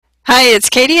Hi, it's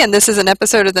Katie, and this is an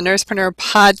episode of the Nursepreneur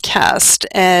Podcast.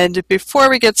 And before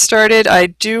we get started, I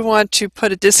do want to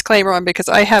put a disclaimer on because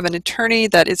I have an attorney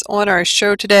that is on our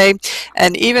show today.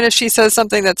 And even if she says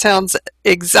something that sounds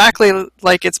exactly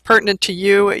like it's pertinent to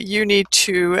you, you need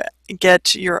to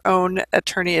get your own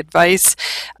attorney advice.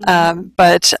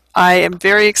 But I am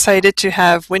very excited to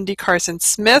have Wendy Carson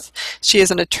Smith. She is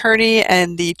an attorney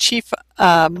and the chief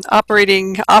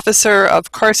operating officer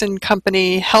of Carson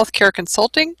Company Healthcare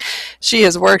Consulting. She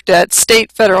has worked at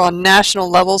state, federal, and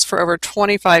national levels for over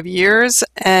 25 years,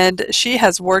 and she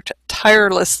has worked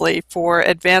tirelessly for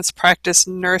advanced practice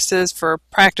nurses for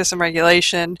practice and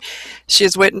regulation. She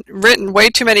has written way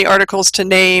too many articles to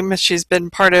name. She's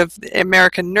been part of the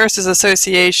American Nurses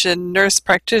Association, Nurse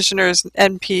Practitioners,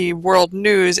 NP, World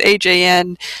News,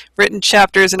 AJN, written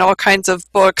chapters in all kinds of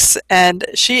books, and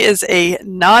she is a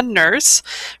non-nurse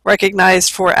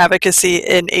recognized for advocacy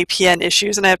in APN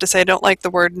issues. And I have to say, I don't like the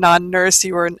word non-nurse.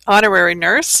 You are an honorary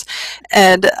nurse,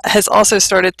 and has also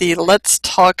started the Let's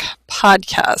Talk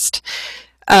podcast.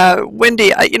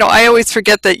 Wendy, I always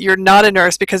forget that you're not a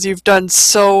nurse because you've done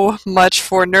so much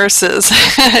for nurses,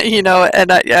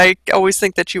 and I always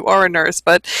think that you are a nurse.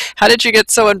 But how did you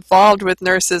get so involved with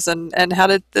nurses, and how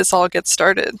did this all get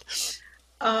started?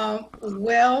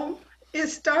 Well, it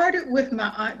started with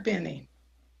my Aunt Benny.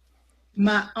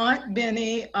 My Aunt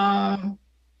Benny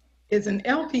is an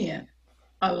LPN,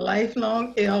 a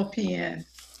lifelong LPN.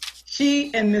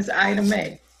 She and Miss Ida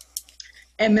May.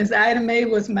 And Miss Ida May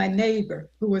was my neighbor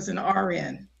who was an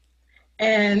RN.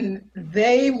 And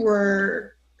they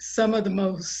were some of the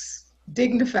most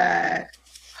dignified,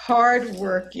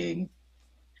 hardworking,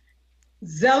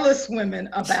 zealous women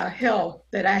about health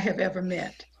that I have ever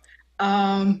met.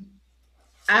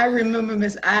 I remember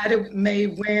Miss Ida May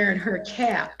wearing her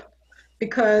cap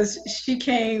because she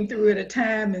came through at a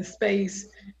time and space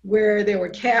where there were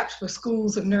caps for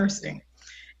schools of nursing,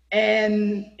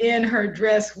 and in her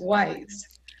dress whites.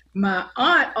 My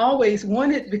aunt always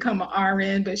wanted to become an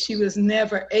RN, but she was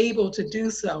never able to do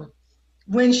so.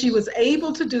 When she was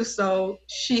able to do so,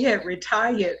 she had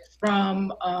retired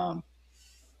from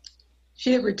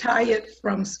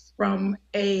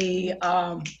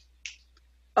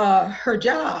her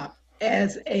job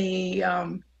as a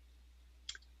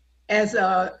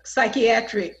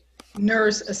psychiatric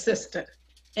nurse assistant,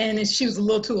 and she was a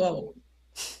little too old.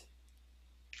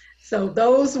 So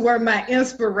those were my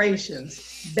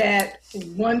inspirations, that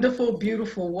wonderful,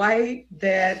 beautiful white,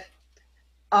 that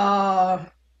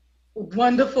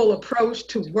wonderful approach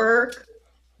to work.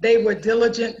 They were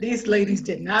diligent. These ladies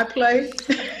did not play.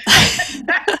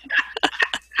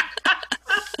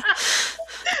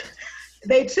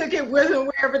 They took it with them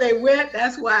wherever they went.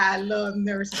 That's why I love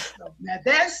nurses. So now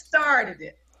that started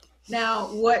it. Now,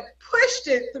 what pushed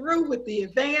it through with the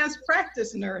advanced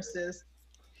practice nurses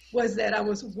was that I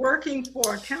was working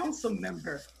for a council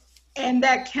member, and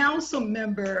that council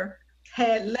member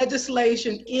had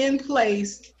legislation in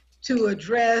place to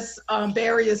address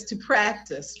barriers to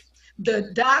practice.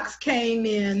 The docs came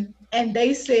in and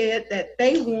they said that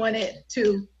they wanted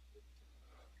to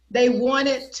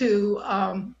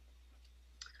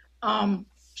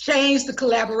change the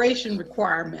collaboration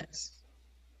requirements.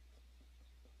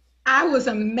 I was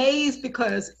amazed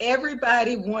because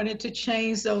everybody wanted to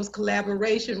change those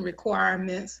collaboration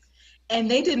requirements, and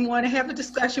they didn't want to have a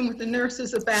discussion with the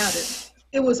nurses about it.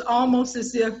 It was almost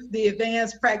as if the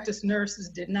advanced practice nurses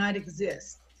did not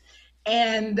exist.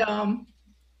 And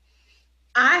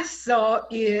I saw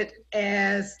it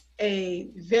as a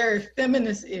very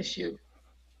feminist issue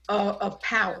of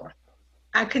power.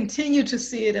 I continue to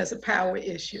see it as a power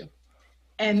issue.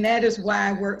 And that is why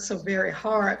I work so very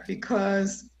hard,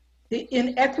 because the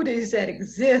inequities that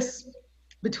exist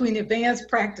between advanced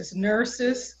practice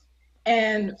nurses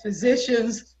and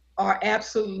physicians are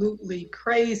absolutely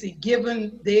crazy,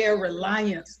 given their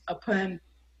reliance upon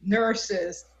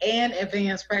nurses and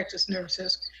advanced practice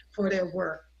nurses for their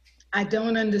work. I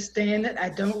don't understand it, I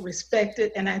don't respect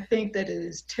it, and I think that it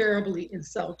is terribly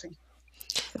insulting.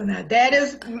 So now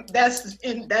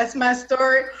that's my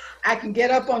story. I can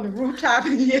get up on the rooftop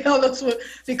and yell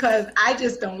because I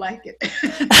just don't like it.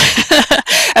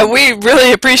 And we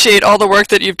really appreciate all the work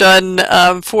that you've done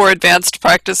for advanced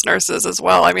practice nurses as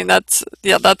well. I mean, that's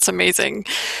amazing.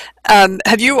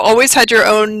 Have you always had your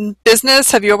own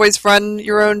business? Have you always run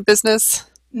your own business?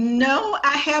 No,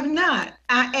 I have not.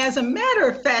 As a matter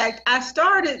of fact, I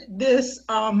started this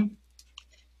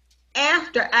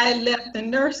after I left the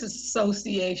Nurses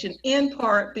Association, in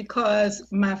part because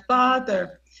my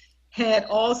father had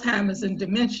Alzheimer's and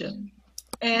dementia,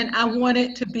 and I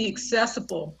wanted to be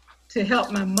accessible to help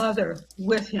my mother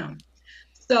with him.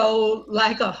 So,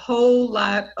 like a whole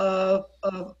lot of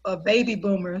baby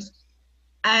boomers,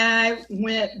 I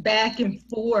went back and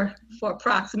forth for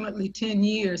approximately 10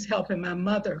 years helping my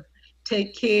mother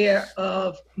take care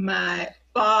of my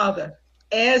father,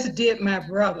 as did my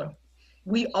brother.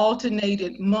 We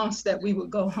alternated months that we would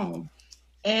go home,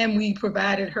 and we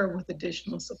provided her with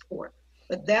additional support.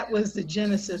 But that was the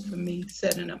genesis for me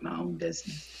setting up my own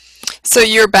business. So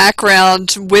your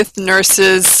background with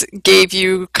nurses gave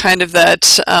you kind of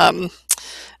that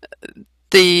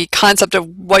the concept of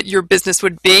what your business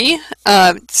would be.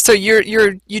 So you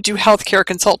do healthcare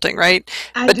consulting, right?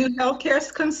 I But do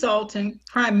healthcare consulting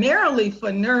primarily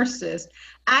for nurses.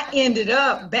 I ended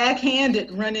up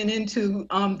backhanded running into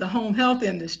the home health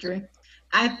industry.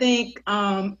 I think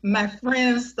my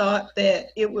friends thought that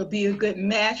it would be a good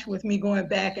match with me going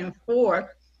back and forth.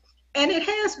 And it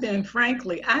has been,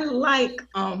 frankly. I like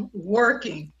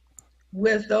working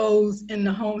with those in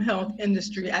the home health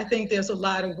industry. I think there's a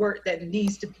lot of work that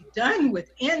needs to be done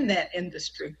within that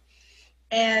industry.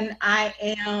 And I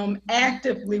am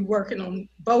actively working on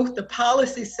both the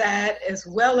policy side as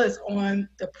well as on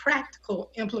the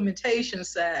practical implementation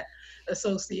side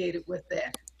associated with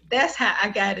that. That's how I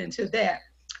got into that.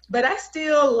 But I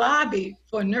still lobby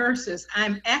for nurses.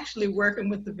 I'm actually working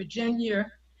with the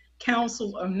Virginia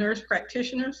Council of Nurse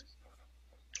Practitioners,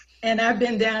 and I've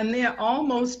been down there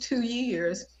almost 2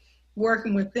 years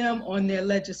working with them on their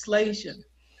legislation.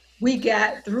 We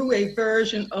got through a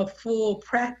version of full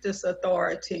practice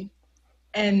authority.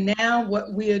 And now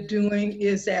what we are doing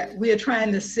is that we are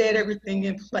trying to set everything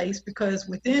in place, because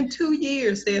within 2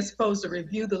 years, they're supposed to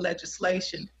review the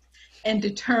legislation and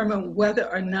determine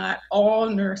whether or not all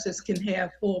nurses can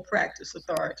have full practice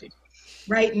authority.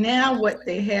 Right now, what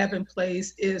they have in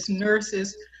place is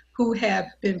nurses who have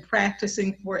been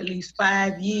practicing for at least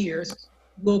 5 years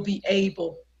will be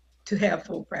able to have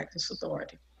full practice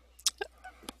authority.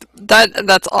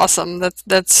 that's awesome.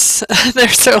 That's they're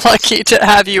so lucky to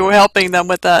have you helping them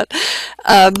with that.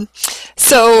 Um,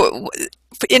 so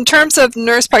in terms of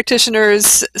nurse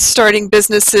practitioners starting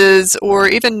businesses or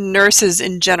even nurses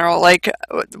in general, like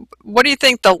what do you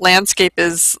think the landscape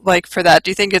is like for that? Do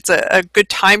you think it's a good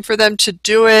time for them to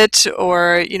do it,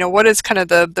 or what is kind of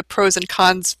the pros and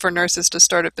cons for nurses to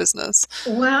start a business?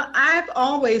 Well, I've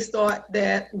always thought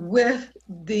that with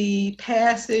the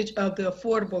passage of the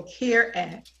Affordable Care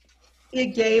Act,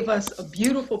 it gave us a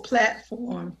beautiful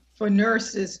platform for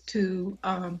nurses to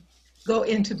go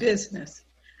into business.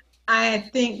 I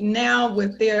think now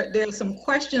with there's some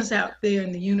questions out there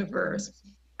in the universe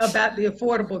about the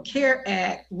Affordable Care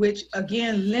Act, which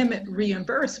again limit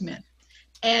reimbursement.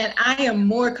 And I am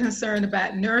more concerned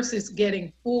about nurses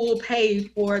getting full pay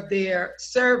for their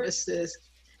services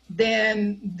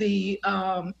than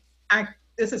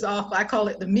this is awful, I call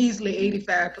it the measly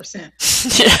 85%.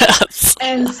 Yes.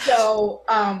 And so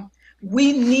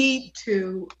we need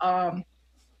to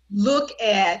look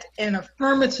at and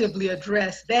affirmatively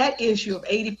address that issue of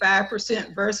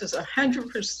 85% versus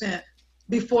 100%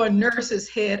 before nurses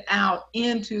head out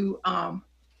into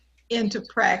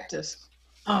practice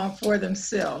for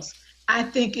themselves. I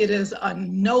think it is a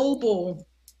noble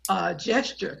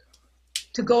gesture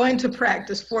to go into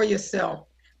practice for yourself.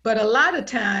 But a lot of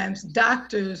times,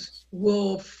 doctors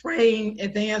will frame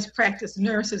advanced practice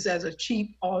nurses as a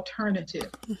cheap alternative.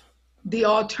 The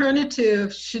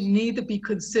alternative should neither be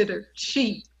considered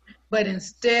cheap, but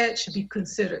instead should be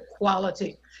considered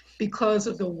quality because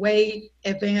of the way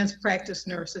advanced practice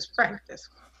nurses practice.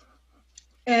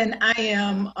 And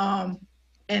I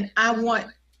want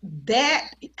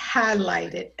that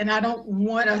highlighted. And I don't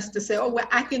want us to say, oh, well,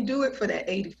 I can do it for that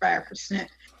 85%,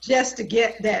 just to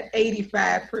get that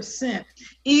 85%.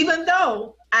 Even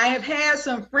though I have had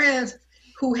some friends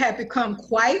who have become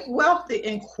quite wealthy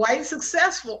and quite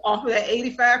successful off of that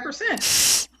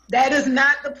 85%. That is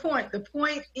not the point. The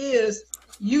point is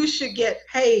you should get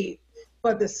paid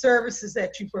for the services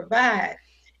that you provide.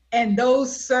 And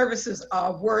those services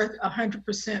are worth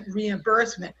 100%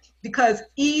 reimbursement, because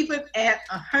even at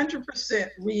 100%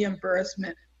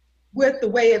 reimbursement, with the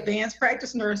way advanced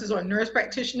practice nurses or nurse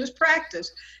practitioners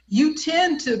practice, you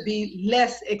tend to be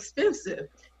less expensive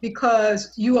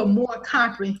because you are more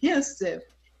comprehensive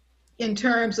in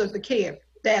terms of the care.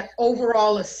 That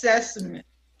overall assessment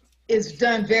is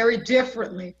done very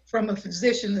differently from a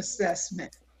physician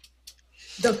assessment.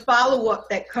 The follow-up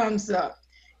that comes up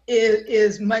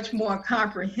is much more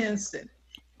comprehensive.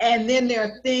 And then there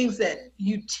are things that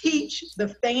you teach the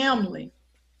family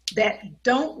that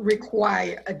don't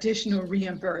require additional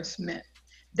reimbursement,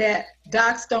 that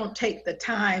docs don't take the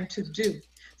time to do.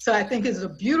 So I think it's a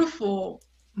beautiful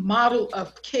model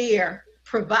of care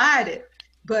provided,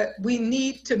 but we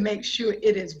need to make sure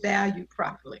it is valued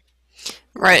properly.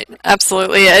 Right,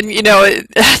 absolutely. And,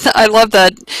 I love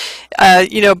that,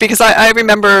 because I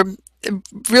remember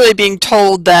really being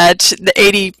told that the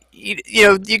 80,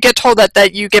 you get told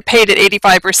that you get paid at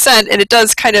 85%, and it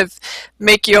does kind of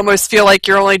make you almost feel like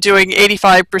you're only doing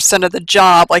 85% of the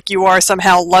job, like you are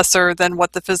somehow lesser than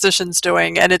what the physician's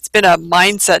doing. And it's been a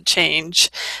mindset change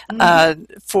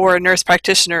for nurse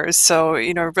practitioners. So,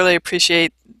 really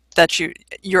appreciate that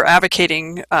you're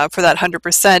advocating for that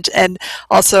 100%, and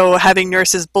also having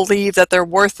nurses believe that they're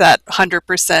worth that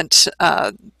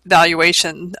 100%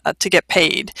 valuation to get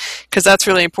paid, because that's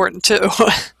really important too.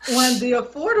 When the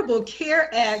Affordable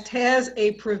Care Act has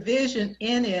a provision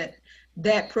in it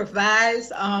that provides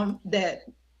that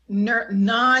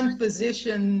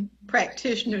non-physician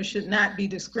practitioners should not be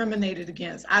discriminated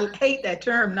against. I hate that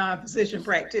term, non-physician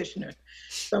practitioner.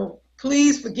 So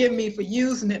please forgive me for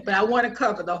using it, but I want to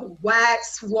cover the wide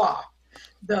swath,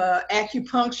 the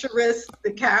acupuncturists,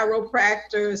 the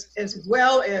chiropractors, as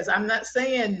well as, I'm not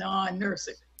saying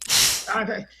non-nursing.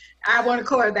 I want to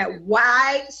cover that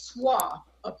wide swath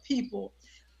of people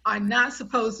are not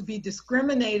supposed to be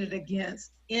discriminated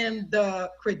against in the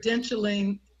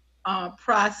credentialing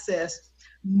process,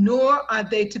 nor are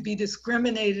they to be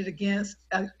discriminated against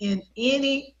in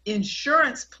any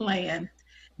insurance plan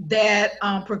that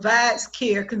provides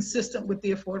care consistent with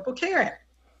the Affordable Care Act.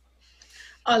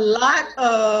 A lot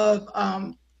of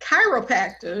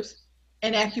chiropractors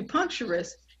and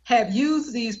acupuncturists have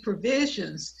used these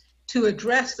provisions to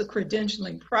address the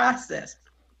credentialing process.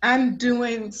 I'm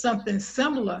doing something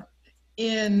similar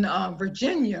in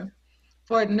Virginia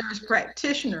for nurse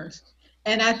practitioners.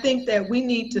 And I think that we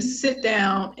need to sit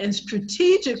down and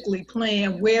strategically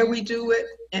plan where we do it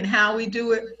and how we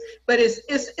do it. But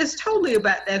it's totally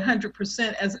about that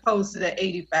 100% as opposed to that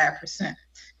 85%,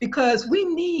 because we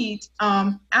need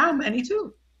our money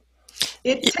too.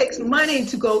 It takes money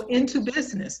to go into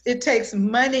business. It takes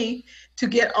money to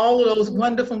get all of those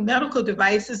wonderful medical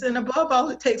devices, and above all,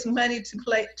 it takes money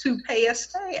to pay a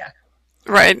staff.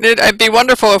 Right. It'd be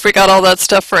wonderful if we got all that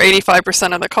stuff for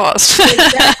 85% of the cost.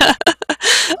 Exactly.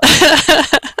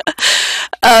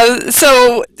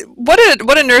 So what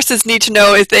do nurses need to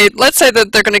know if let's say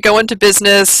that they're going to go into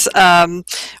business,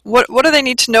 what do they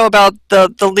need to know about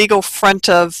the legal front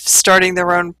of starting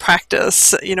their own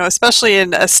practice, especially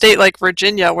in a state like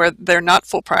Virginia where they're not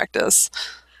full practice?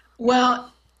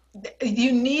 Well,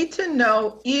 you need to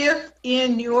know if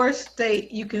in your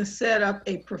state you can set up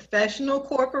a professional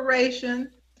corporation,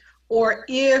 or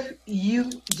if you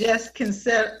just can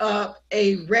set up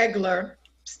a regular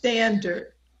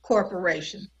standard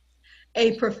corporation.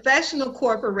 A professional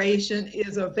corporation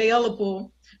is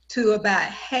available to about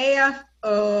half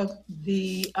of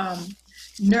the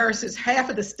nurses, half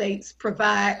of the states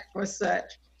provide for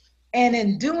such. And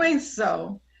in doing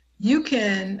so, you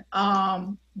can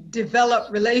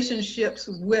develop relationships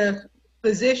with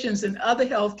physicians and other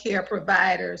healthcare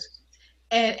providers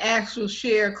and actually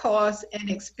share costs and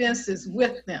expenses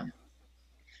with them.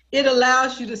 It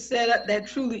allows you to set up that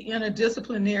truly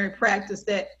interdisciplinary practice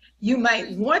that you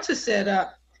might want to set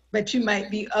up, but you might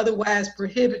be otherwise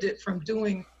prohibited from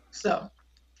doing so.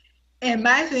 And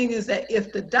my thing is that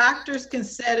if the doctors can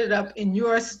set it up in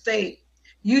your state,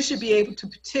 you should be able to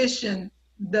petition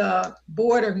the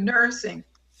Board of Nursing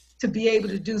to be able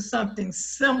to do something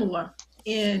similar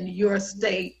in your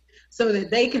state so that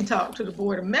they can talk to the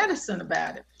Board of Medicine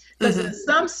about it. Because in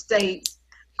some states,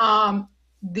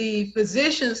 the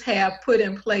physicians have put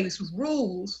in place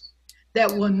rules that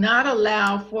will not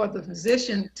allow for the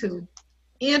physician to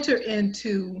enter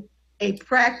into a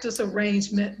practice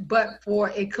arrangement, but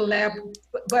for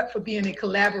being a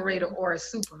collaborator or a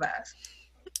supervisor.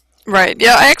 Right.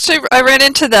 Yeah, I ran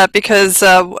into that because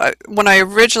when I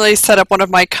originally set up one of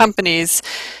my companies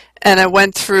and I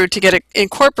went through to get it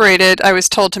incorporated, I was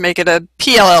told to make it a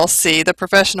PLLC, the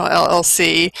professional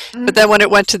LLC. But then when it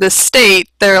went to the state,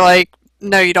 they're like,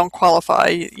 no, you don't qualify.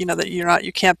 That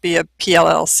you can't be a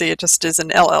PLLC. It just is an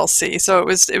LLC. So it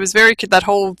was that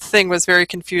whole thing was very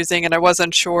confusing, and I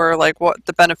wasn't sure like what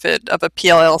the benefit of a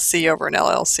PLLC over an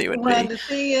LLC would be. Well, the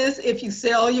thing is, if you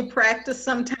sell your practice,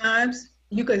 sometimes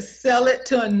you could sell it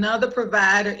to another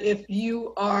provider if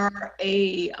you are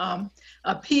a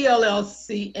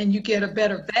PLLC and you get a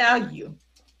better value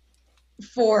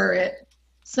for it.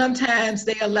 Sometimes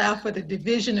they allow for the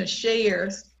division of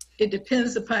shares. It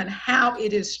depends upon how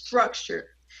it is structured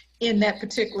in that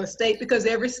particular state, because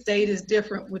every state is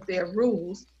different with their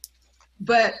rules.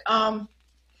 But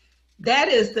that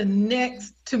is the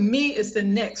next, to me, is the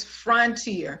next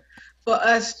frontier for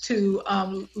us to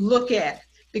look at,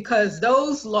 because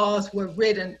those laws were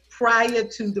written prior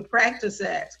to the Practice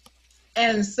Acts.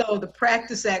 And so the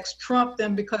Practice Acts trump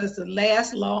them because the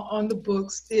last law on the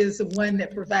books is the one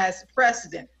that provides the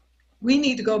precedent. We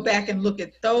need to go back and look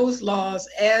at those laws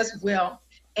as well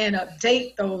and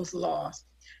update those laws.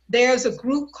 There's a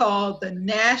group called the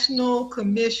National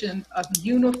Commission of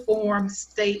Uniform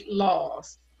State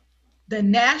Laws. The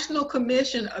National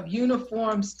Commission of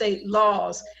Uniform State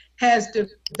Laws has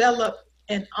developed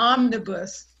an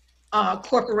omnibus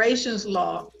corporations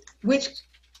law, which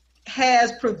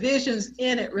has provisions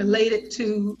in it related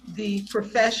to the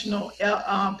professional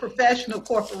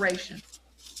corporation.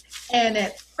 And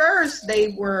at first,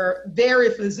 they were very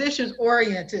physician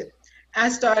oriented. I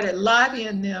started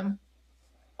lobbying them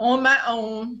on my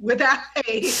own without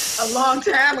pay a long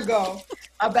time ago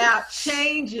about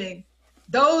changing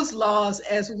those laws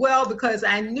as well, because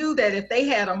I knew that if they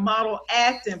had a model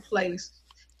act in place,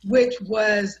 which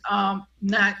was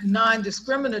not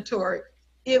non-discriminatory,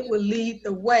 it would lead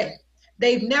the way.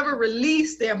 They've never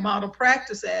released their model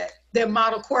practice act, their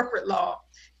model corporate law,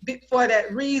 for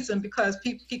that reason, because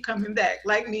people keep coming back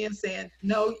like me and saying,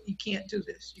 no, you can't do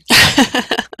this. You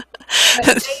can't.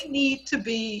 But they need to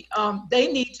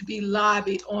be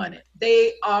lobbied on it.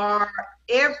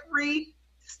 Every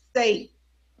state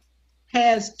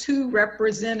has 2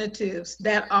 representatives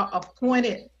that are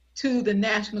appointed to the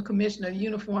National Commission of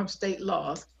Uniform State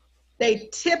Laws. They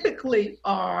typically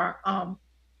are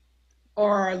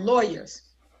lawyers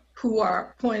who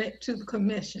are appointed to the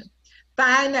commission.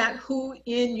 Find out who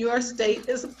in your state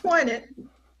is appointed,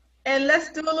 and let's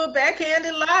do a little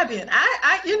backhanded lobbying.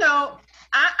 I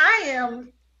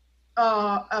am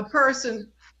a person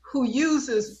who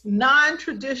uses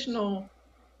non-traditional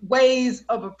ways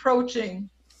of approaching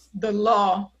the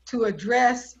law to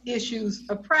address issues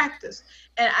of practice.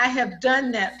 And I have done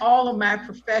that all of my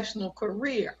professional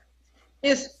career.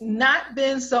 It's not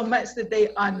been so much that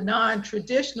they are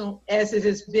non-traditional as it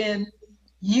has been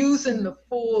using the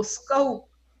full scope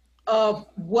of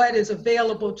what is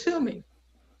available to me.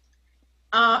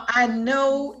 I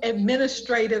know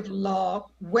administrative law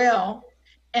well,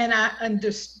 and I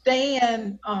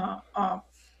understand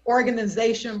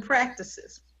organization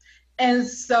practices. And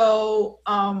so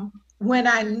when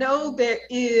I know there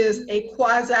is a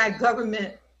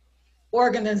quasi-government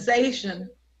organization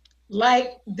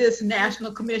like this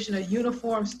National Commission of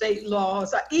Uniform State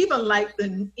Laws, or even like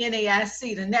the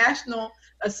NAIC, the National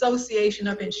Association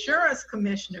of Insurance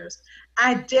Commissioners,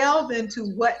 I delve into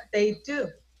what they do.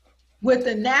 With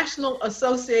the National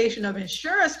Association of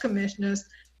Insurance Commissioners,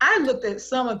 I looked at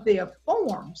some of their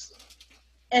forms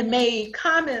and made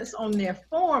comments on their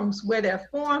forms, where their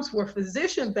forms were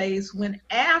physician-based, when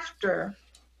after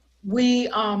we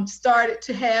started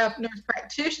to have nurse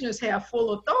practitioners have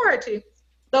full authority,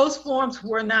 those forms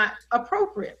were not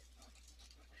appropriate.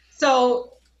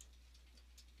 So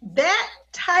that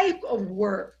type of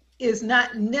work is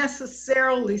not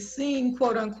necessarily seen,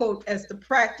 quote unquote, as the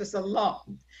practice of law.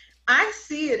 I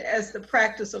see it as the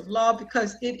practice of law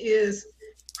because it is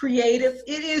creative.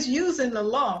 It is using the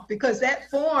law because that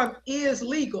form is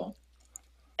legal.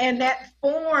 And that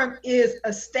form is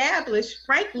established,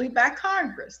 frankly, by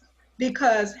Congress,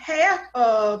 because half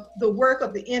of the work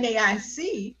of the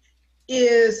NAIC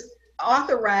is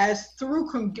authorized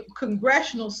through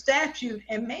congressional statute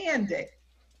and mandate.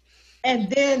 And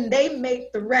then they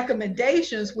make the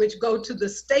recommendations, which go to the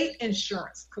state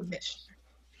insurance commissioner.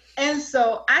 And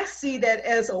so I see that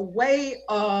as a way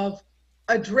of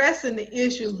addressing the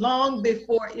issue long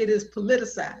before it is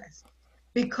politicized.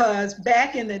 Because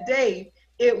back in the day,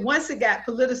 once it got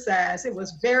politicized, it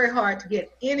was very hard to get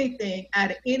anything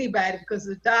out of anybody because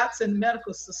the docs and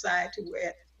medical society were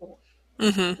at the fore.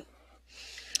 Mm-hmm.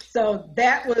 So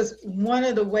that was one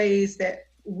of the ways that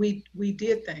we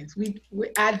did things.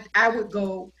 I would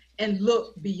go and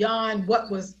look beyond what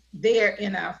was there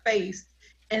in our face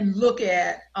and look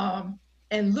at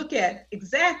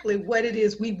exactly what it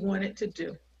is we wanted to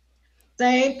do.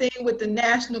 Same thing with the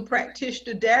National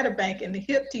Practitioner Data Bank and the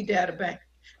HIPT Data Bank.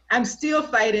 I'm still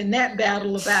fighting that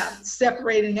battle about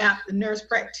separating out the nurse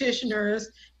practitioners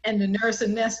and the nurse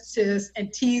anesthetists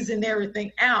and teasing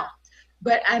everything out.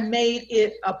 But I made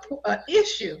it a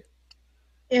issue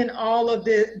in all of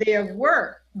their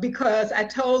work because I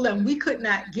told them we could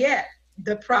not get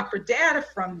the proper data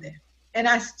from them. And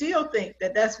I still think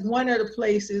that that's one of the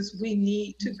places we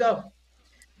need to go.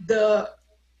 The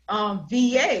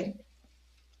VA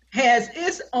has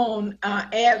its own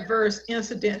adverse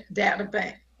incident data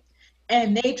bank,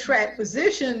 and they track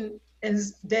physician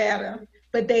data,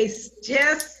 but they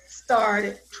just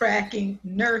started tracking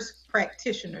nurse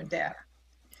practitioner data.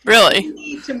 Really? We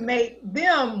need to make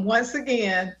them, once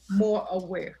again, more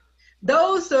aware.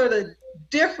 those are the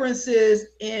differences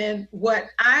in what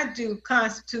I do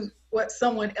constitute what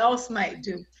someone else might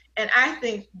do. And I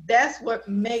think that's what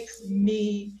makes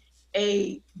me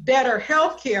a better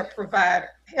healthcare provider,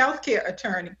 healthcare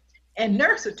attorney, and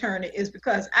nurse attorney, is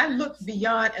because I look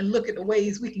beyond and look at the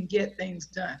ways we can get things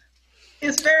done.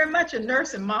 It's very much a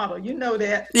nursing model. You know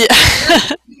that. Yeah.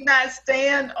 Nurses do not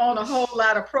stand on a whole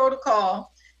lot of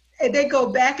protocol. And they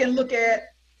go back and look at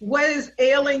what is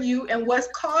ailing you and what's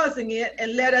causing it,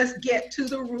 and let us get to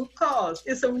the root cause.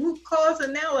 It's a root cause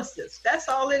analysis. That's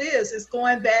all it is. It's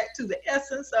going back to the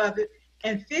essence of it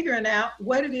and figuring out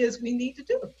what it is we need to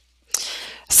do.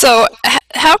 So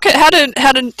how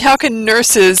can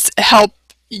nurses help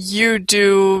you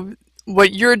do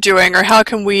what you're doing, or how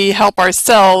can we help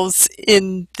ourselves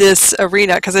in this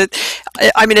arena? Because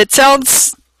I mean, it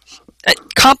sounds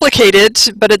complicated,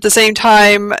 but at the same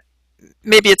time,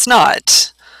 maybe it's not.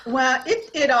 Well,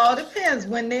 it all depends.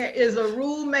 When there is a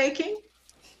rule making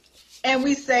and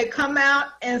we say, come out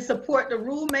and support the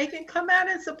rulemaking, come out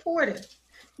and support it.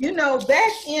 You know,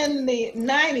 back in the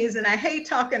 90s, and I hate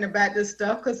talking about this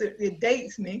stuff because it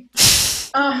dates me,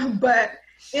 but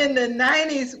in the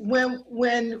 90s,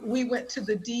 when we went to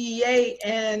the DEA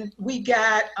and we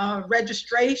got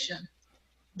registration,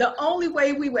 the only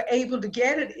way we were able to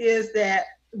get it is that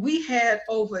we had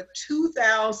over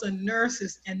 2,000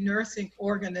 nurses and nursing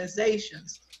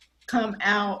organizations come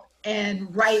out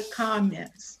and write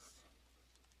comments.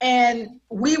 And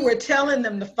we were telling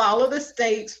them to follow the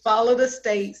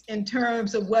states in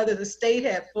terms of whether the state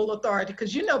had full authority.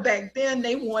 Because, you know, back then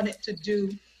they wanted to do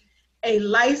a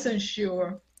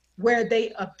licensure where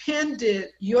they appended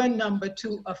your number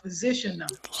to a physician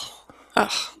number. Oh.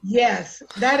 Yes,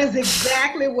 that is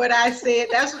exactly what I said.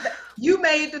 That's what you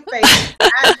made the face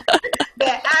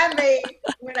that I made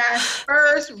when I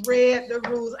first read the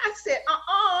rules. I said,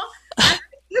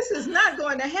 this is not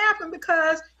going to happen,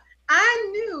 because I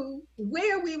knew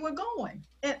where we were going.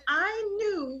 And I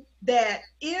knew that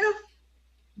if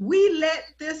we let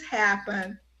this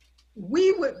happen,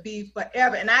 we would be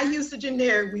forever. And I use the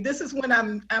generic we. This is when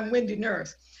I'm Wendy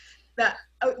Nurse.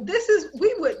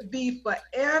 We would be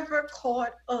forever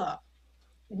caught up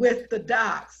with the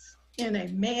docs in a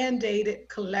mandated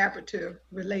collaborative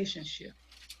relationship.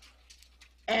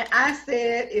 And I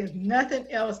said, if nothing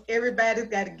else, everybody's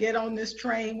got to get on this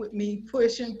train with me,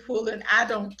 pushing, pulling. I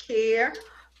don't care.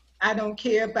 I don't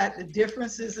care about the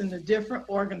differences in the different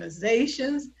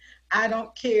organizations. I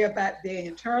don't care about their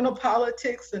internal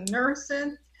politics of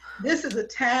nursing. This is a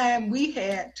time we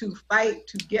had to fight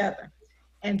together.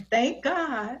 And thank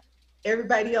God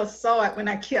everybody else saw it when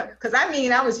I kept, because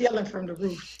I was yelling from the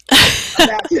roof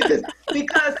about this,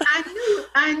 because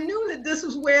I knew that this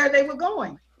was where they were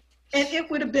going. And it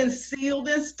would have been sealed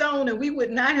in stone, and we would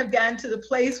not have gotten to the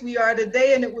place we are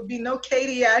today, and it would be no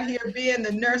Katie out here being the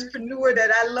nursepreneur that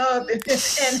I love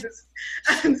and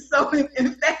I'm so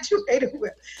infatuated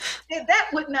with. And that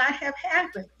would not have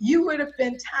happened. You would have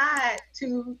been tied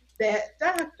to that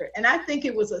doctor. And I think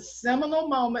it was a seminal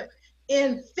moment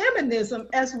in feminism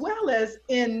as well as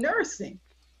in nursing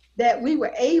that we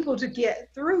were able to get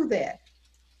through that.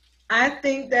 I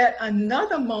think that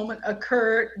another moment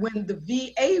occurred when the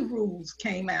VA rules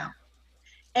came out,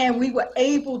 and we were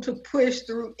able to push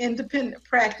through independent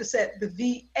practice at the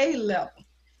VA level.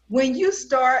 When you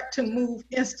start to move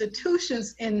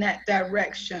institutions in that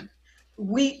direction,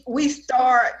 we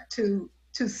start to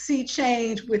see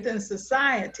change within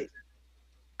society.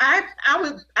 I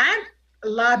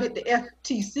lobbied the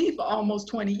FTC for almost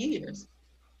 20 years.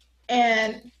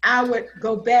 And I would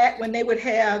go back when they would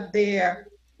have their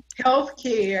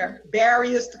healthcare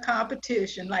barriers to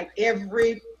competition, like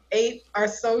every 8 or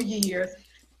so years.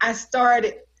 I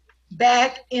started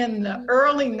back in the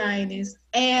early 90s,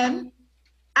 and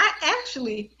I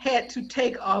actually had to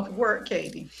take off work,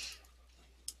 Katie.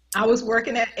 I was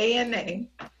working at ANA,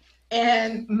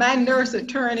 and my nurse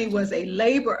attorney was a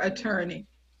labor attorney,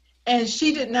 and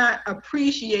she did not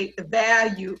appreciate the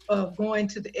value of going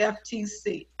to the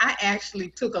FTC. I actually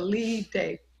took a leave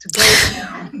day to go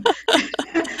down.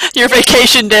 Your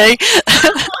vacation day.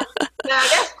 Now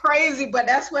that's crazy, but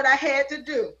that's what I had to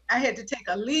do. I had to take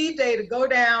a leave day to go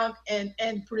down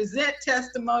and present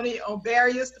testimony on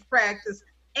barriers to practice.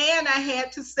 And I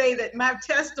had to say that my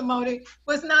testimony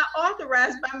was not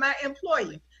authorized by my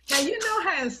employer. Now, you know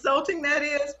how insulting that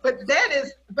is, but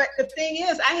the thing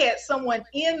is, I had someone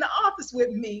in the office with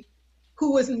me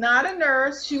who was not a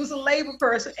nurse. She was a labor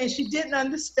person, and she didn't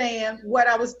understand what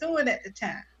I was doing at the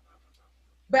time.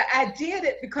 But I did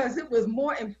it because it was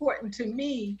more important to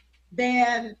me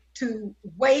than to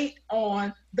wait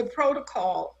on the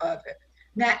protocol of it.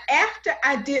 Now, after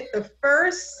I did the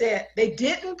first set, they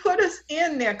didn't put us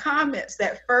in their comments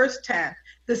that first time.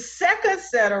 The second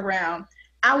set around,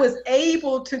 I was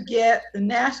able to get the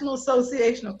National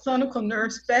Association of Clinical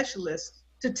Nurse Specialists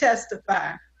to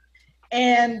testify.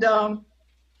 And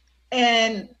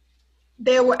and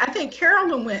there were, I think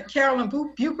Carolyn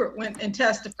Bupert went and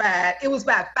testified. It was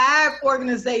about 5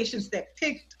 organizations that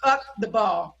picked up the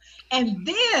ball. And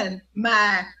then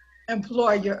my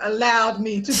employer allowed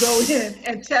me to go in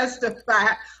and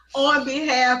testify on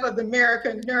behalf of the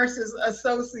American Nurses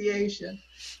Association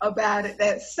about it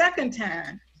that second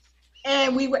time.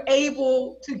 And we were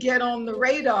able to get on the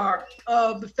radar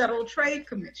of the Federal Trade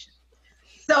Commission.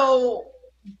 So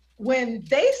when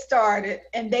they started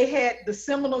and they had the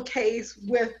seminal case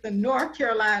with the North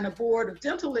Carolina Board of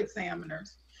Dental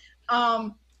Examiners,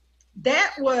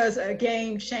 that was a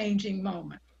game-changing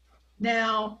moment.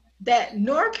 Now, that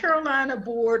North Carolina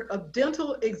Board of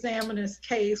Dental Examiners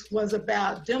case was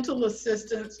about dental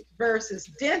assistants versus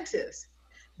dentists,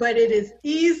 but it is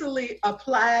easily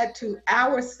applied to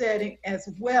our setting as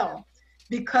well,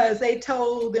 because they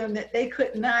told them that they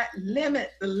could not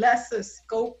limit the lesser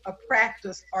scope of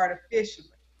practice artificially.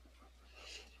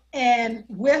 And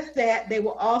with that, they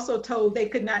were also told they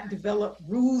could not develop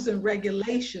rules and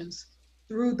regulations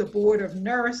through the Board of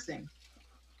Nursing.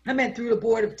 Through the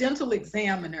Board of Dental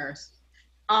Examiners,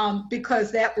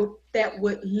 because that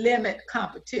would limit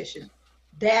competition.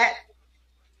 That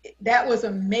was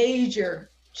a major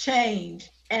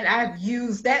change, and I've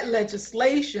used that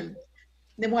legislation.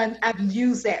 I've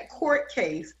used that court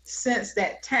case since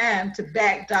that time to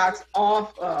back docs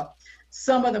off of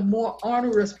some of the more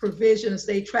onerous provisions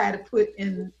they try to put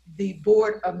in the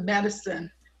Board of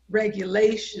Medicine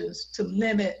regulations to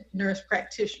limit nurse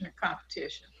practitioner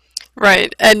competition.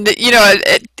 Right. And,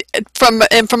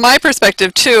 from my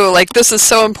perspective too, like, this is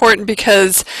so important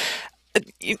because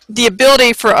the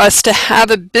ability for us to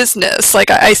have a business, like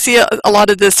I see a lot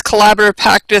of this collaborative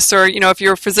practice, or, if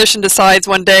your physician decides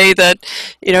one day that,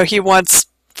 he wants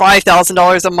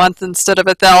 $5,000 a month instead of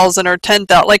 1,000 or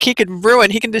 10,000, like, he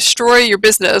can destroy your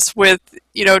business with,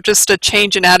 just a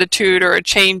change in attitude, or a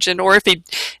change in, or if he,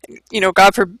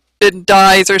 God forbid,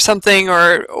 dies or something,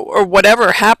 or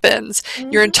whatever happens,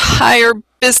 your entire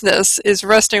business is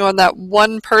resting on that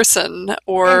one person.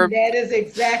 Or and that is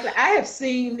exactly, I have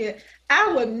seen it.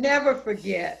 I will never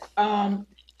forget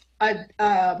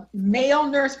a male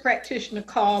nurse practitioner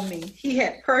called me. He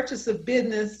had purchased a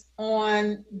business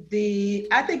on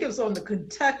I think it was on the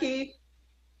Kentucky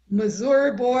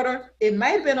Missouri border. It might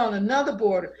have been on another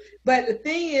border. But the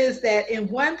thing is that in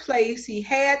one place he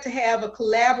had to have a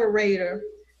collaborator,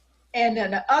 and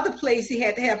in the other place he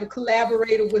had to have a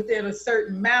collaborator within a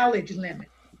certain mileage limit.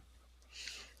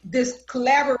 This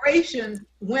collaboration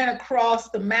went across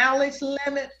the mileage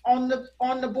limit on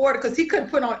the border, because he couldn't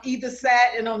put on either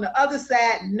side, and on the other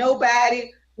side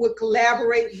nobody would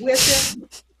collaborate with him,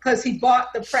 because he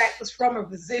bought the practice from a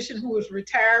physician who was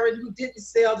retiring, who didn't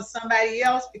sell to somebody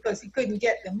else because he couldn't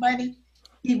get the money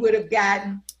he would have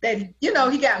gotten. That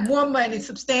he got more money,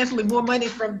 substantially more money,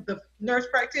 from the nurse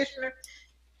practitioner.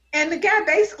 And the guy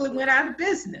basically went out of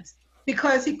business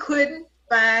because he couldn't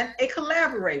find a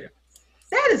collaborator.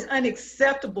 That is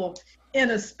unacceptable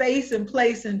in a space and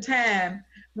place and time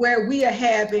where we are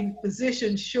having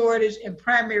physician shortage and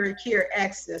primary care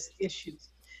access issues.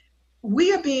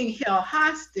 We are being held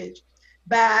hostage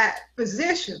by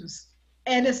physicians,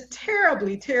 and it's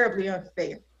terribly, terribly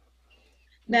unfair.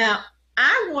 Now,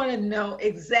 I want to know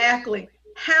exactly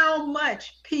how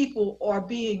much people are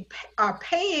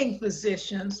paying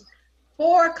physicians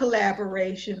for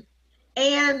collaboration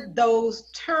and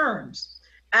those terms.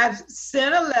 I've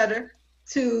sent a letter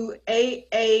to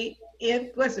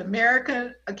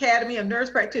American Academy of Nurse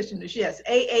Practitioners, yes,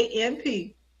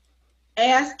 AANP,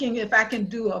 asking if I can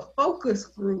do a focus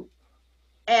group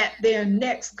at their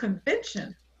next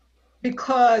convention,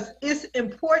 because it's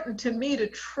important to me to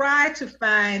try to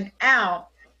find out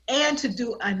and to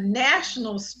do a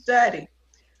national study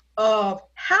of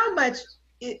how much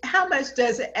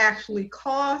does it actually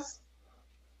cost,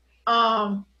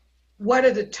 what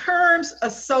are the terms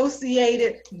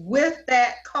associated with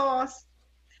that cost,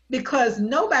 because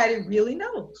nobody really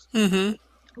knows. Mm-hmm.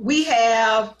 We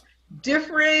have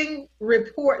differing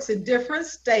reports in different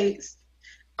states.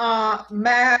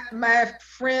 My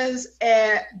friends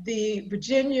at the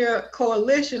Virginia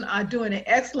Coalition are doing an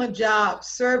excellent job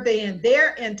surveying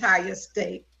their entire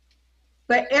state,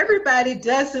 but everybody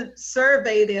doesn't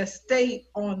survey their state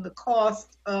on the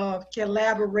cost of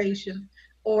collaboration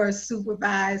or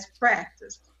supervised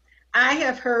practice. I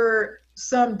have heard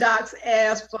some docs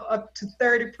ask for up to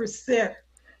 30%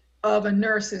 of a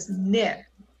nurse's net.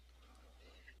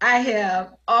 I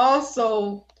have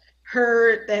also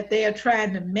heard that they are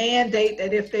trying to mandate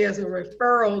that if there's a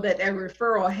referral, that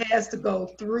referral has to go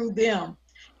through them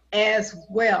as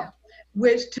well,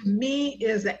 which to me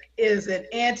is an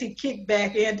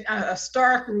anti-kickback and a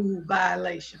Stark rule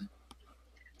violation.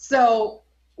 So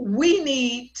we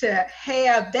need to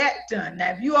have that done.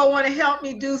 Now, if you all want to help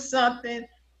me do something,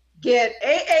 get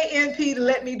AANP to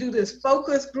let me do this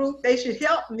focus group. They should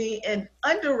help me and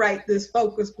underwrite this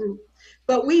focus group.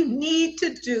 But we need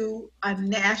to do a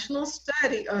national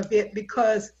study of it,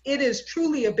 because it is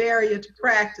truly a barrier to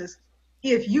practice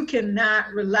if you cannot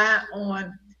rely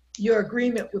on your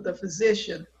agreement with a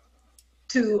physician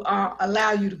to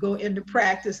allow you to go into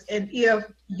practice. And if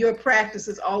your practice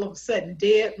is all of a sudden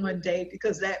dead one day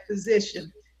because that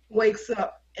physician wakes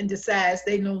up and decides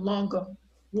they no longer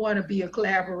want to be a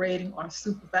collaborating or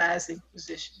supervising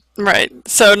physician. Right.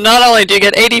 So not only do you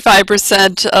get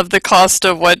 85% of the cost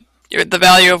of the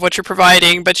value of what you're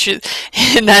providing, but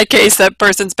in that case, that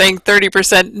person's paying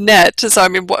 30% net. So I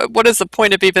mean, what is the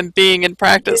point of even being in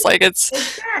practice? Like, it's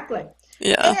exactly.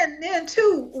 Yeah. And then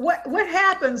too, what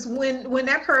happens when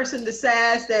that person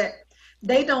decides that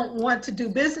they don't want to do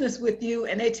business with you,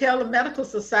 and they tell the medical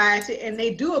society and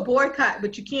they do a boycott,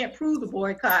 but you can't prove the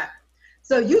boycott.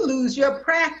 So you lose your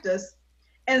practice,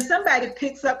 and somebody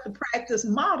picks up the practice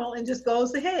model and just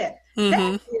goes ahead.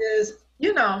 Mm-hmm.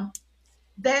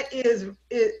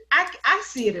 I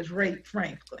see it as rape,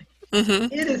 frankly. Mm-hmm.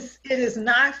 It is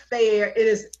not fair. It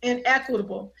is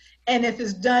inequitable. And if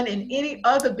it's done in any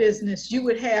other business, you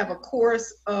would have a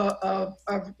course of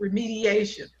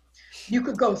remediation. You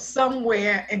could go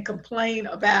somewhere and complain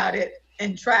about it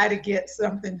and try to get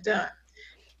something done.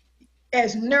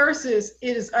 As nurses,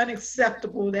 it is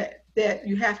unacceptable that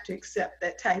you have to accept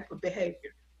that type of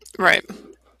behavior. Right.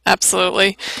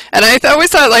 Absolutely. And I always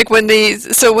thought, like, when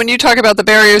you talk about the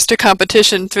barriers to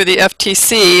competition through the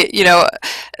FTC,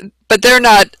 but they're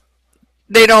not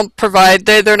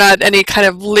any kind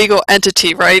of legal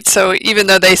entity, right? So even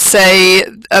though they say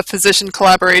a physician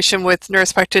collaboration with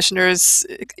nurse practitioners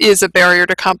is a barrier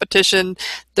to competition,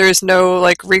 there's no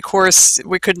like recourse.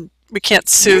 We can't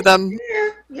sue them.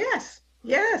 Yes.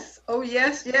 Oh,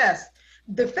 yes.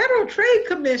 The Federal Trade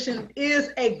Commission is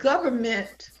a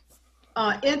government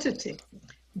entity.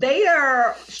 They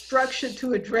are structured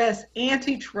to address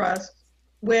antitrust,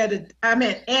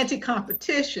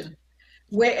 anti-competition,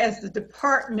 whereas the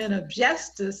Department of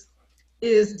Justice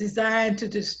is designed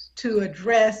to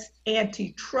address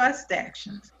antitrust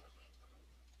actions.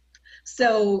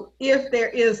 So if there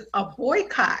is a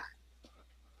boycott,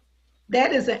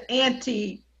 that is an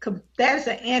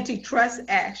antitrust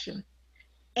action,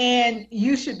 and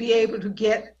you should be able to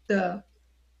get the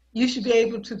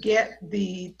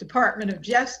Department of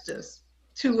Justice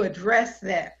to address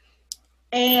that.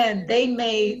 And they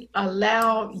may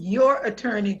allow your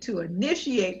attorney to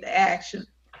initiate the action,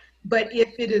 but if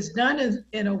it is done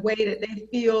in a way that they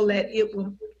feel that it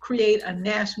will create a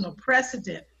national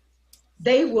precedent,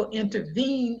 they will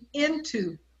intervene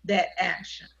into that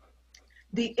action.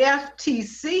 The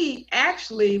FTC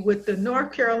actually, with the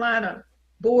North Carolina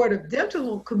Board of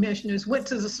Dental Commissioners, went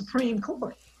to the Supreme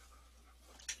Court.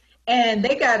 And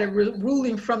they got a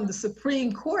ruling from the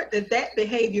Supreme Court that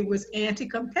behavior was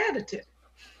anti-competitive.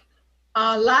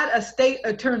 A lot of state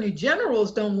attorney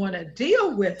generals don't want to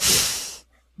deal with it,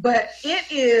 but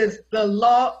it is the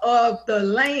law of the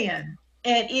land,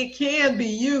 and it can be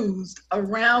used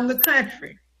around the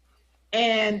country.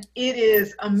 And it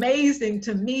is amazing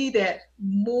to me that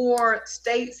more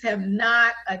states have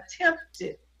not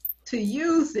attempted to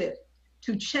use it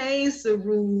to change the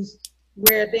rules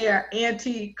where there are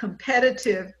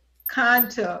anti-competitive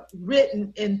conduct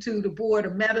written into the Board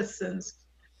of Medicine's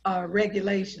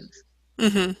regulations.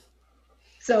 Mm-hmm.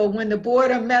 So when the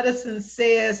Board of Medicine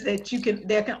says that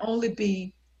there can only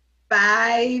be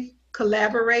 5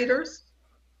 collaborators,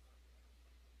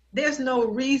 there's no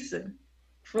reason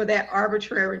for that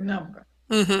arbitrary number.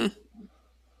 Mm-hmm.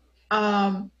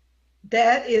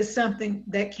 That is something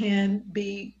that can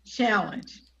be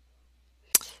challenged.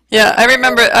 Yeah, I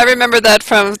remember that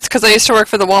because I used to work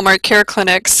for the Walmart Care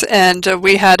Clinics, and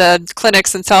we had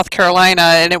clinics in South Carolina,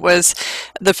 and it was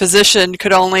the physician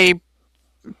could only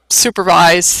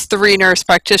supervise 3 nurse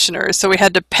practitioners, so we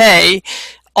had to pay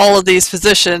all of these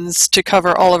physicians to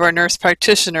cover all of our nurse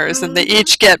practitioners, mm-hmm. and they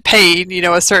each get paid,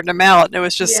 a certain amount. And it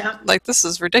was just like, this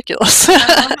is ridiculous.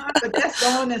 But that's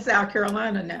going in South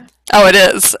Carolina now. Oh, it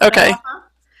is? Okay.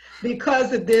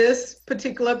 Because of this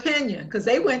particular opinion, because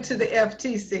they went to the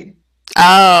FTC.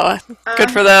 Oh,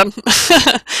 good for them.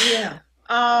 Yeah.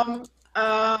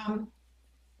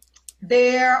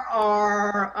 there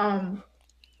are,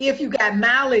 if you got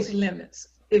mileage limits,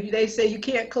 if they say you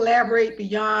can't collaborate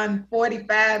beyond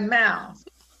 45 miles,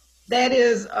 that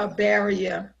is a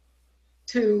barrier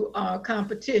to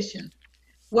competition.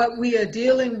 What we are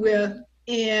dealing with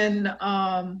in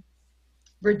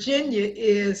Virginia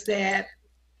is that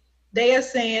they are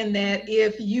saying that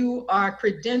if you are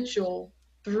credentialed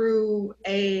through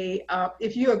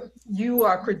if you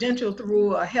are credentialed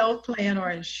through a health plan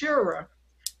or insurer,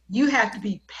 you have to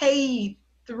be paid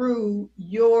through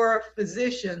your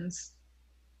physician's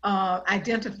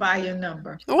identifier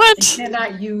number and What?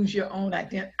 cannot use your own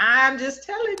identity. I'm just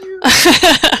telling you,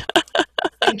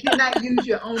 and cannot use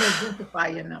your own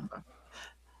identifier number.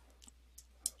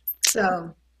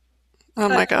 So Oh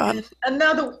my God.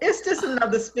 again, it's just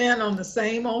another spin on the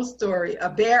same old story, a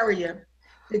barrier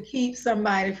to keep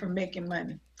somebody from making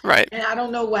money. Right. And I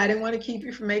don't know why they want to keep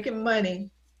you from making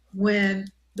money when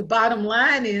the bottom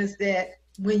line is that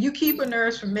when you keep a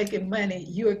nurse from making money,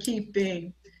 you are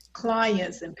keeping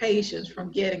clients and patients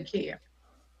from getting care.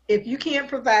 If you can't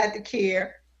provide the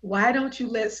care, why don't you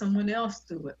let someone else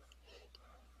do it?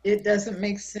 It doesn't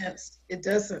make sense. It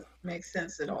doesn't make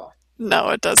sense at all. No,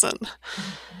 it doesn't.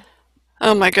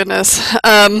 Oh my goodness.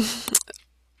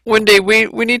 Wendy, we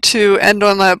need to end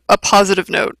on a positive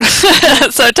note.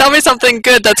 So tell me something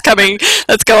good that's going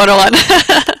on.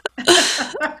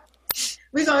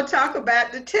 We're going to talk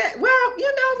about the tech. Well,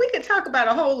 we can talk about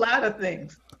a whole lot of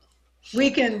things. We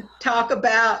can talk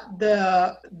about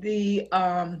the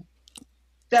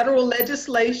federal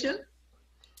legislation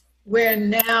where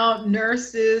now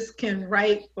nurses can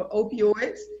write for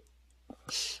opioids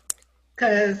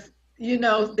because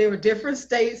there were different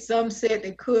states. Some said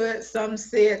they could, some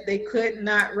said they could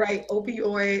not write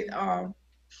opioid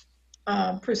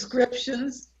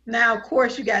prescriptions. Now, of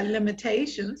course, you got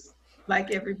limitations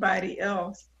like everybody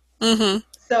else. Mm-hmm.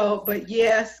 So, but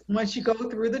yes, once you go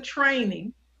through the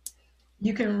training,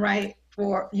 you can write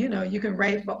for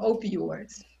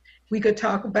opioids. We could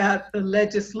talk about the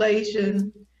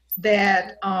legislation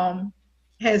that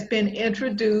has been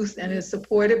introduced and is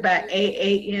supported by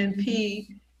AANP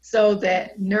so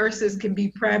that nurses can be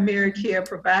primary care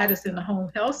providers in the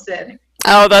home health setting.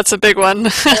 Oh, that's a big one.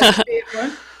 That's a big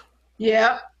one.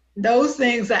 Yeah, those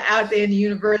things are out there in the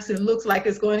universe and looks like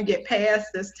it's going to get passed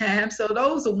this time. So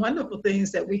those are wonderful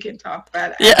things that we can talk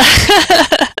about. Yeah.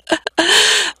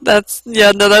 That's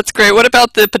great. What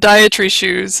about the podiatry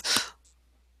shoes?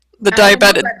 The I don't know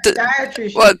diabetic, about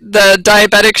podiatry what, shoes. the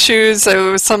diabetic shoes?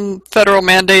 There was some federal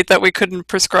mandate that we couldn't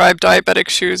prescribe diabetic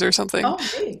shoes or something. Oh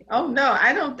me. Oh no,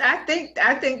 I don't. I think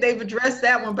they've addressed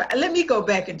that one, but let me go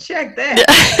back and check that.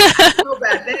 I Yeah. don't know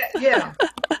about that. Yeah,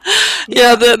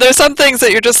 Yeah, yeah. there's some things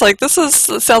that you're just like, it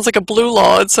sounds like a blue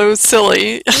law. It's so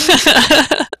silly.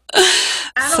 I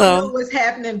don't know So, what's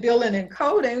happening billing and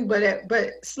coding, but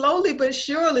slowly but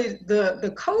surely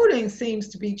the coding seems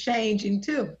to be changing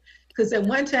too. Because at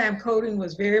one time coding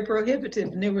was very prohibitive,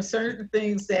 and there were certain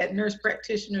things that nurse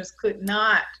practitioners could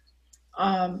not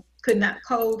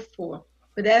code for.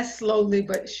 But that's slowly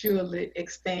but surely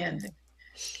expanding.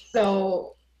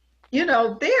 So there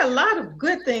are a lot of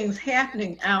good things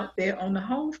happening out there on the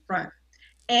home front.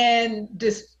 And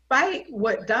despite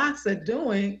what docs are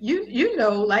doing,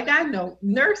 like I know,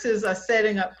 nurses are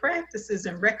setting up practices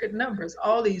in record numbers,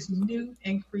 all these new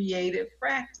and creative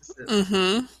practices.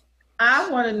 mm-hmm. I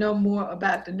want to know more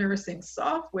about the nursing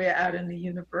software out in the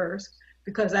universe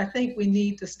because I think we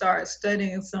need to start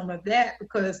studying some of that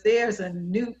because there's a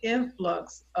new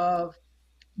influx of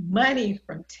money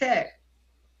from tech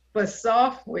for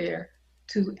software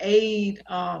to aid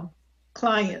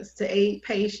clients, to aid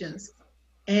patients.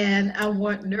 And I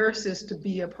want nurses to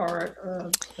be a part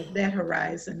of that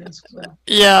horizon as well.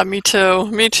 Yeah, me too.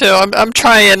 Me too. I'm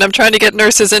trying. I'm trying to get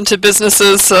nurses into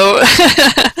businesses. So,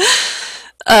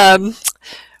 um,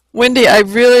 Wendy, I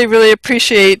really, really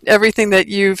appreciate everything that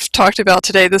you've talked about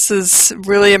today. This is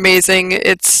really amazing.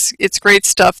 It's great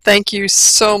stuff. Thank you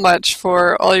so much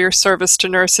for all your service to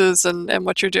nurses and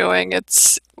what you're doing.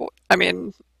 I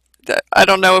mean, I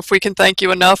don't know if we can thank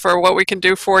you enough or what we can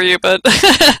do for you, but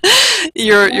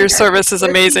your service is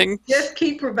amazing. Just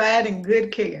keep providing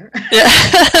good care.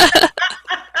 Yeah.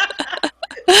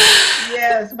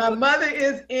 Yes, my mother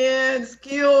is in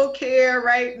skilled care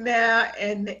right now,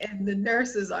 and the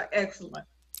nurses are excellent.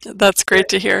 That's great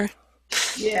to hear.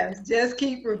 Yes, just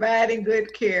keep providing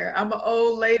good care. I'm an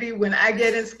old lady. When I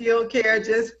get in skilled care,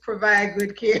 just provide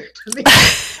good care to me.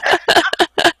 Which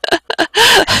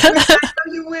I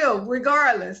know you will,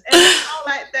 regardless. And all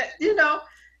like that,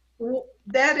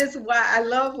 that is why I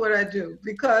love what I do.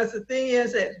 Because the thing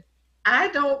is that I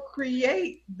don't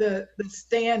create the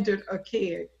standard of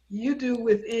care. you do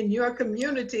within your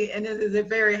community, and it is a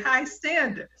very high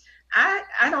standard.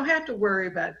 I don't have to worry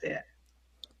about that.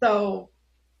 So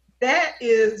that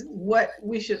is what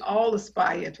we should all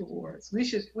aspire towards. We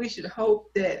should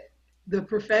hope that the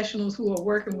professionals who are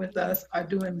working with us are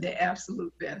doing their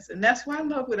absolute best. And that's why I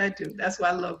love what I do. That's why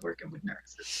I love working with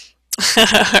nurses.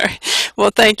 All right.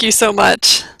 Well, thank you so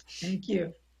much. Thank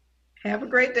you. Have a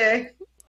great day.